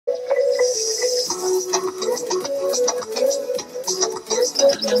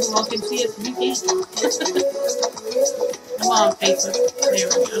you all can see us, you can't. I'm on Facebook. There we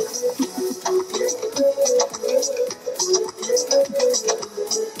go.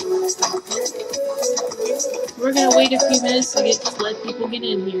 We're gonna wait a few minutes to let people get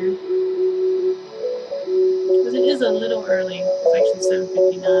in here. Because it is a little early. It's actually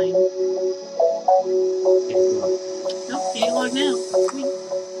 7:59. Nope, can't log now. Sweet.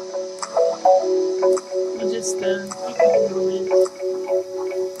 We'll just wait a couple more minutes.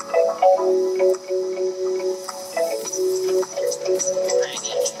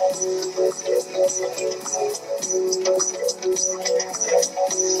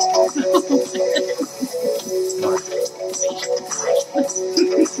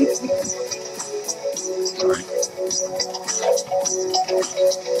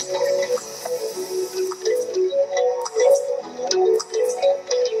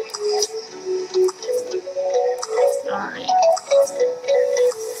 Alright. That's pretty good.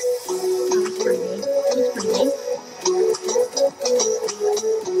 That's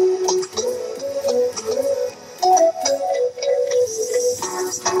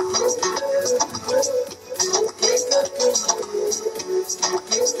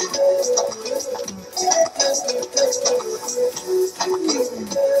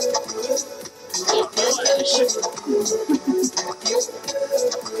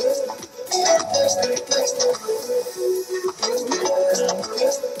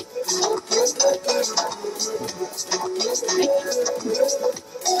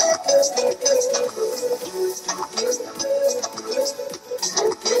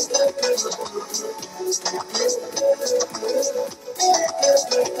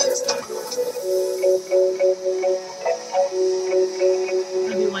pretty good.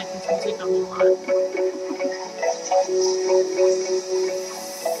 I do like this music a whole lot.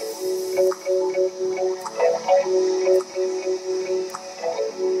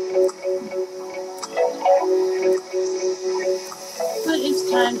 But it's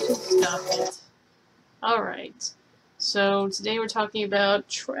time to stop it. Alright, so today we're talking about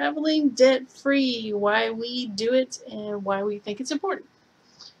traveling debt-free, why we do it and why we think it's important.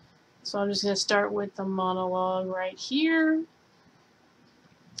 So I'm just going to start with the monologue right here,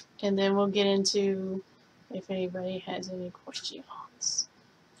 and then we'll get into if anybody has any questions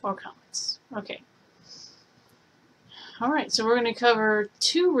or comments. Okay. Alright, so we're going to cover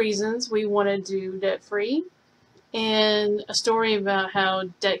 2 reasons we want to do debt-free, and a story about how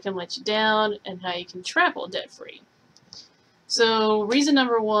debt can let you down and how you can travel debt-free. So reason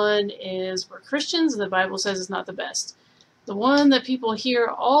number 1 is we're Christians and the Bible says it's not the best. The one that people hear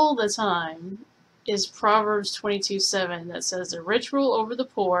all the time is Proverbs 22:7 that says the rich rule over the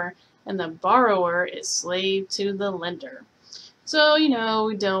poor and the borrower is slave to the lender. So, you know,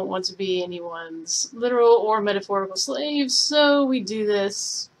 we don't want to be anyone's literal or metaphorical slaves, so we do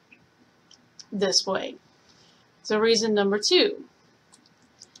this way. So reason number 2,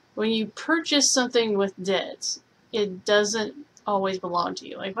 when you purchase something with debt, it doesn't always belong to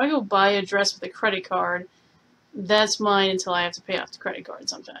you. Like if I go buy a dress with a credit card, that's mine until I have to pay off the credit card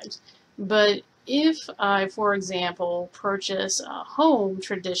sometimes. But if I, for example, purchase a home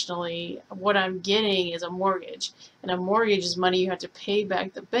traditionally, what I'm getting is a mortgage. And a mortgage is money you have to pay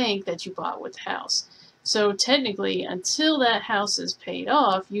back the bank that you bought with the house. So technically, until that house is paid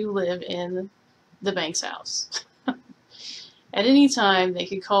off, you live in the bank's house. At any time, they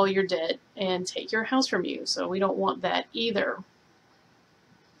could call your debt and take your house from you. So we don't want that either.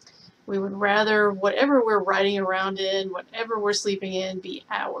 We would rather whatever we're riding around in, whatever we're sleeping in, be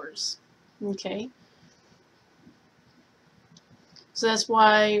ours. Okay? So that's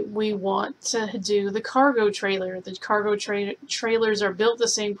why we want to do the cargo trailer. The cargo trailers are built the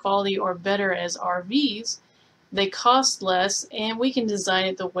same quality or better as RVs. They cost less, and we can design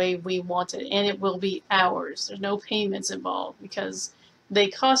it the way we want it, and it will be ours. There's no payments involved because they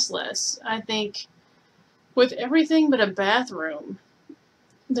cost less. I think with everything but a bathroom,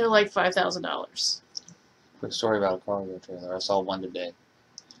 they're like $5,000. Quick story about a cargo trailer. I saw one today.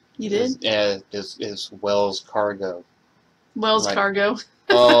 You did? It's Wells Cargo. Wells Cargo.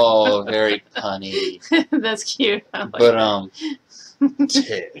 Oh, very punny. That's cute. I like But that.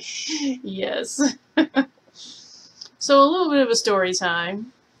 Tish. Yes. So a little bit of a story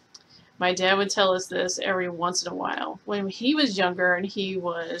time. My dad would tell us this every once in a while. When he was younger and he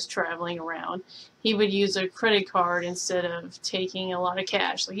was traveling around, he would use a credit card instead of taking a lot of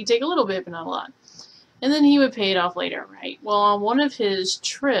cash. So he'd take a little bit, but not a lot. And then he would pay it off later, right? Well, on one of his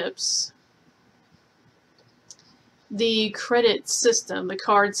trips, the credit system, the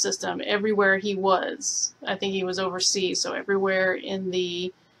card system, everywhere he was, I think he was overseas, so everywhere in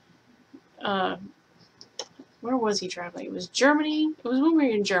the where was he traveling? It was Germany. It was when we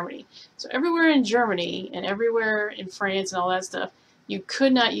were in Germany. So everywhere in Germany and everywhere in France and all that stuff, you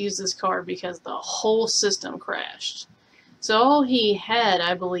could not use this card because the whole system crashed. So all he had,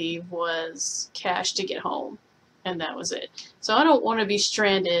 I believe, was cash to get home, and that was it. So I don't want to be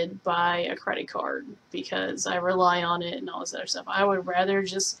stranded by a credit card because I rely on it and all this other stuff. I would rather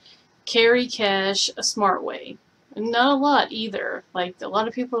just carry cash a smart way. Not a lot either. Like, a lot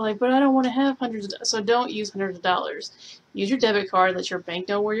of people are like, but I don't want to have hundreds of dollars. So don't use hundreds of dollars. Use your debit card, let your bank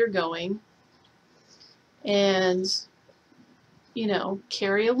know where you're going, and, you know,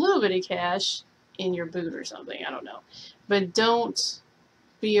 carry a little bit of cash in your boot or something. I don't know. But don't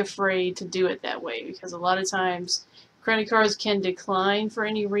be afraid to do it that way, because a lot of times credit cards can decline for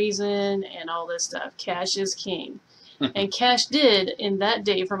any reason and all this stuff. Cash is king. And cash did, in that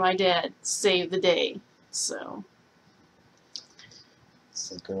day for my dad, save the day. So... It's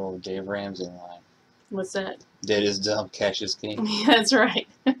the good old Dave Ramsey line. what's that? Dead is dumb, cash is king. That's right.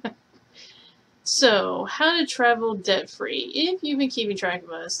 So, how to travel debt-free. If you've been keeping track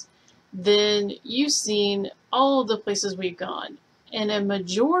of us, then you've seen all of the places we've gone. And a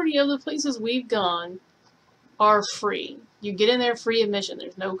majority of the places we've gone are free. You get in there free admission.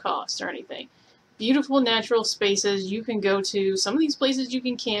 There's no cost or anything. Beautiful natural spaces you can go to. Some of these places you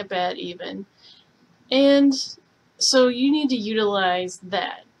can camp at even. And so you need to utilize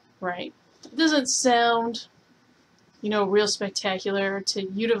that, right? It doesn't sound, you know, real spectacular to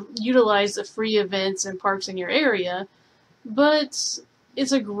utilize the free events and parks in your area, but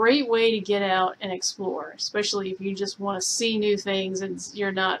it's a great way to get out and explore, especially if you just want to see new things and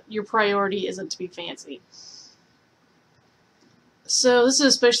your priority isn't to be fancy. So this is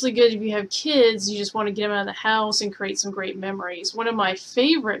especially good if you have kids, you just want to get them out of the house and create some great memories. One of my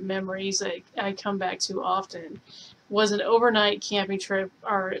favorite memories that I come back to often was an overnight camping trip,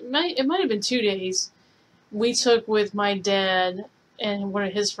 or it might have been 2 days, we took with my dad and one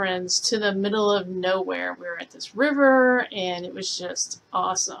of his friends to the middle of nowhere. We were at this river, and it was just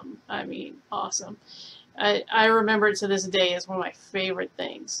awesome. I mean, awesome. I remember it to this day as one of my favorite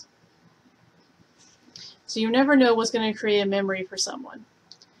things. So you never know what's going to create a memory for someone.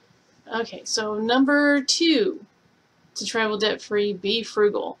 Okay, so number 2, to travel debt-free, be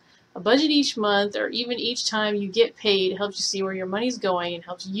frugal. A budget each month or even each time you get paid helps you see where your money's going and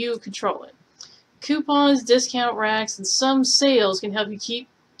helps you control it. Coupons, discount racks, and some sales can help keep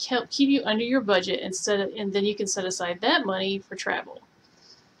you under your budget and then you can set aside that money for travel.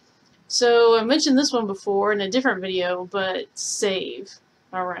 So I mentioned this one before in a different video, but save.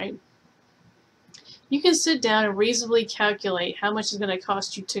 All right. You can sit down and reasonably calculate how much it's going to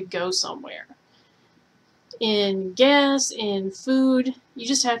cost you to go somewhere. In gas, in food, you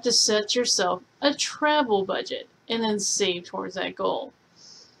just have to set yourself a travel budget and then save towards that goal.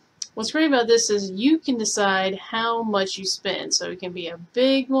 What's great about this is you can decide how much you spend. So it can be a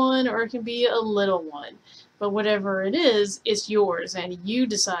big one or it can be a little one. But whatever it is, it's yours and you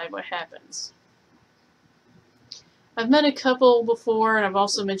decide what happens. I've met a couple before, and I've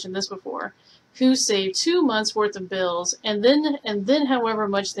also mentioned this before, who save 2 months worth of bills and then however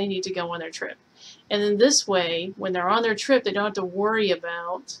much they need to go on their trip. And then this way, when they're on their trip, they don't have to worry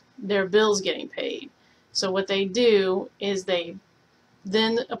about their bills getting paid. So what they do is they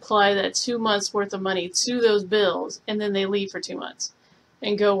then apply that 2 months worth of money to those bills, and then they leave for 2 months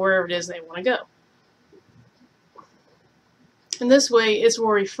and go wherever it is they want to go. And this way, it's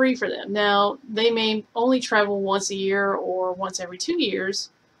worry-free for them. Now, they may only travel once a year or once every 2 years,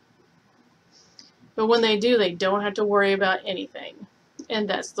 but when they do, they don't have to worry about anything. And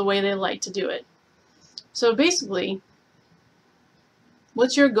that's the way they like to do it. So basically,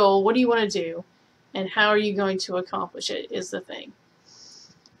 what's your goal? What do you want to do? And how are you going to accomplish it is the thing.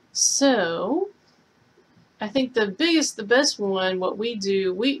 So, I think the best one, what we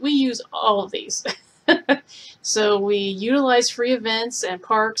do, we use all of these. So we utilize free events and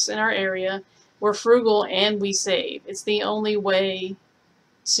parks in our area. We're frugal and we save. It's the only way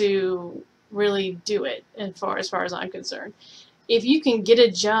to really do it as far as I'm concerned. If you can get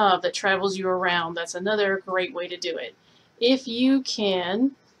a job that travels you around, that's another great way to do it. If you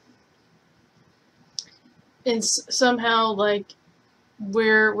can, and somehow, like,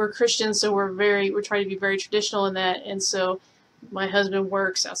 we're Christians, so we're trying to be very traditional in that, and so my husband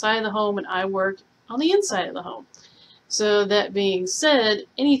works outside of the home and I work on the inside of the home. So that being said,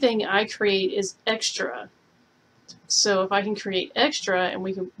 anything I create is extra. So if I can create extra, and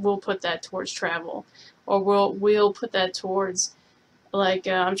we'll put that towards travel, or we'll put that towards, like,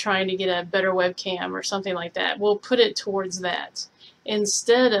 I'm trying to get a better webcam or something like that. We'll put it towards that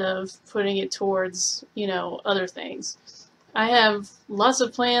instead of putting it towards, you know, other things. I have lots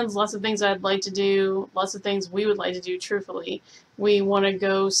of plans, lots of things I'd like to do, lots of things we would like to do, truthfully. We want to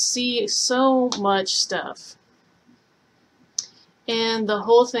go see so much stuff. And the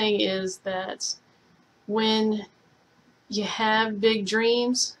whole thing is that when you have big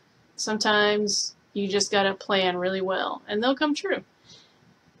dreams, sometimes you just got to plan really well, and they'll come true.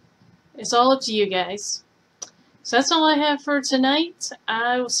 It's all up to you guys. So that's all I have for tonight.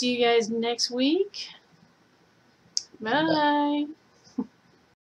 I will see you guys next week. Bye.